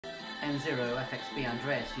M0FXB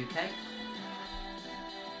Andreas UK.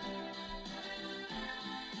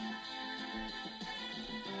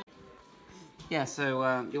 Yeah,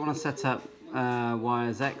 so you want to set up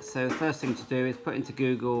Wires X. So the first thing to do is put into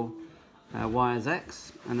Google Wires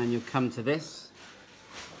X, and then you'll come to this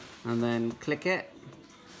and then click it.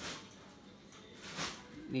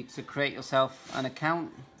 You need to create yourself an account,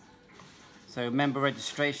 so member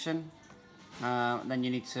registration. Then you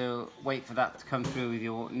need to wait for that to come through with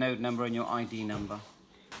your node number and your ID number.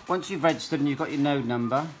 Once you've registered and you've got your node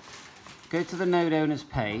number, go to the node owners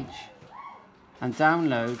page and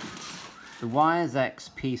download the Wires X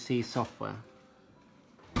PC software.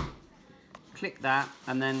 Click that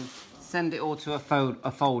and then send it all to a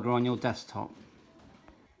folder on your desktop.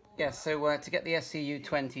 Yeah, so to get the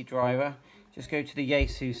SCU20 driver, just go to the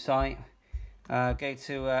Yaesu site, go to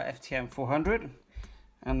FTM400,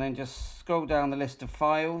 and then just scroll down the list of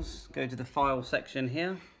files, go to the file section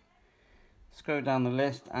here, scroll down the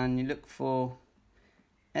list and you look for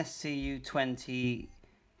SCU20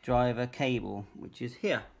 driver cable, which is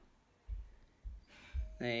here.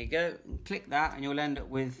 There you go, click that and you'll end up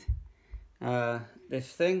with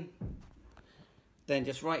this thing. Then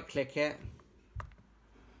just right click it,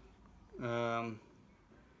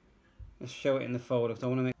 let's show it in the folder because I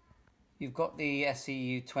want to make. You've got the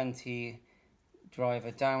SCU20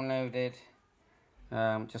 driver downloaded,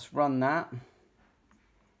 just run that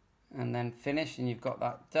and then finish and you've got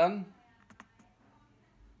that done.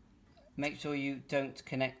 Make sure you don't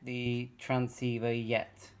connect the transceiver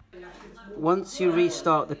yet. Once you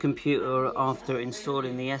restart the computer after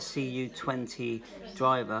installing the SCU20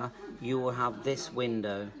 driver, you will have this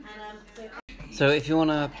window. So if you want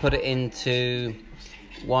to put it into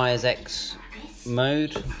Wires X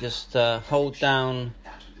mode, just hold down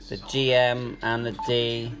the GM and the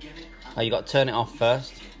D. Oh, you got to turn it off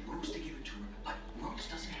first.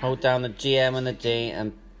 Hold down the GM and the D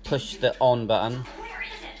and push the on button.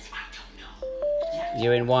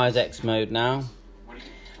 You're in Wires X mode now.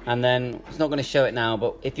 And then it's not going to show it now,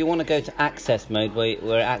 but if you want to go to access mode where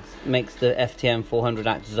it makes the FTM400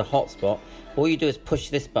 act as a hotspot, all you do is push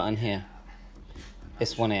this button here,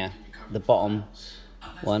 this one here, the bottom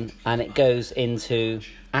one, and it goes into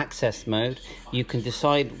access mode. You can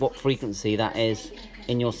decide what frequency that is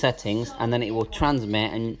in your settings, and then it will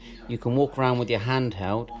transmit, and you can walk around with your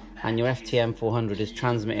handheld and your FTM400 is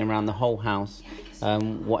transmitting around the whole house,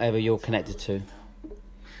 whatever you're connected to.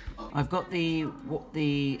 I've got the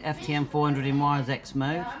FTM400 in Wires X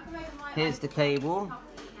mode. Here's the cable,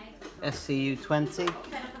 SCU20.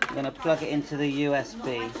 I'm going to plug it into the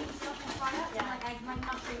USB.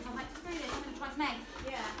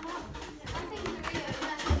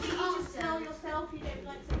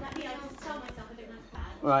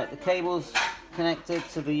 Right, the cable's connected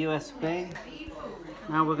to the USB.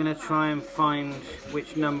 Now we're going to try and find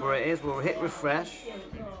which number it is. We'll hit refresh.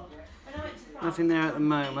 Nothing there at the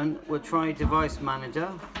moment. We'll try device manager.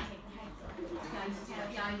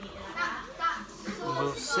 And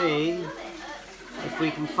we'll see if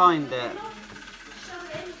we can find it.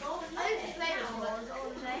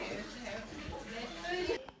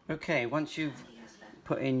 Okay, once you've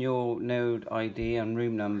put in your node ID and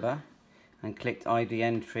room number and clicked ID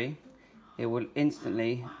entry, it will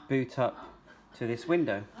instantly boot up to this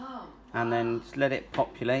window. And then just let it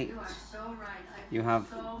populate. You have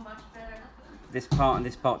this part and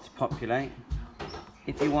this part to populate.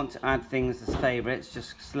 If you want to add things as favorites,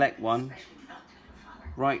 just select one,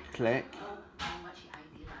 right click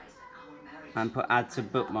and put add to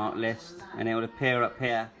bookmark list, and it will appear up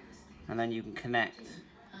here, and then you can connect.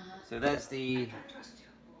 So there's the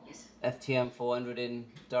FTM400 in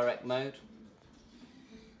direct mode.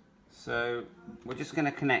 So we're just going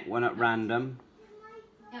to connect one at random.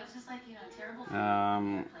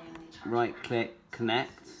 Right click,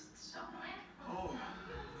 connect.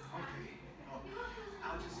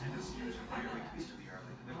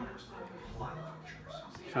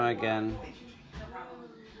 Try again.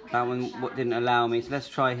 That one didn't allow me, so let's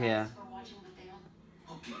try here.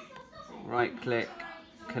 Right click,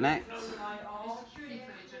 connect.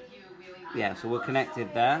 Yeah, so we're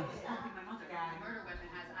connected there.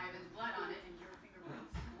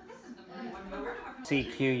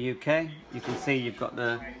 CQ UK, you can see you've got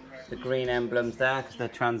the green emblems there because they're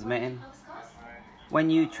transmitting. When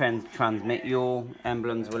you transmit, your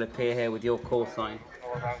emblems will appear here with your call sign.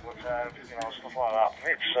 Stuff like that.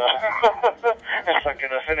 It's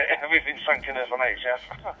sunken us, isn't it? Everything's sunken us on HF.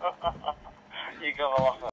 You got a lot.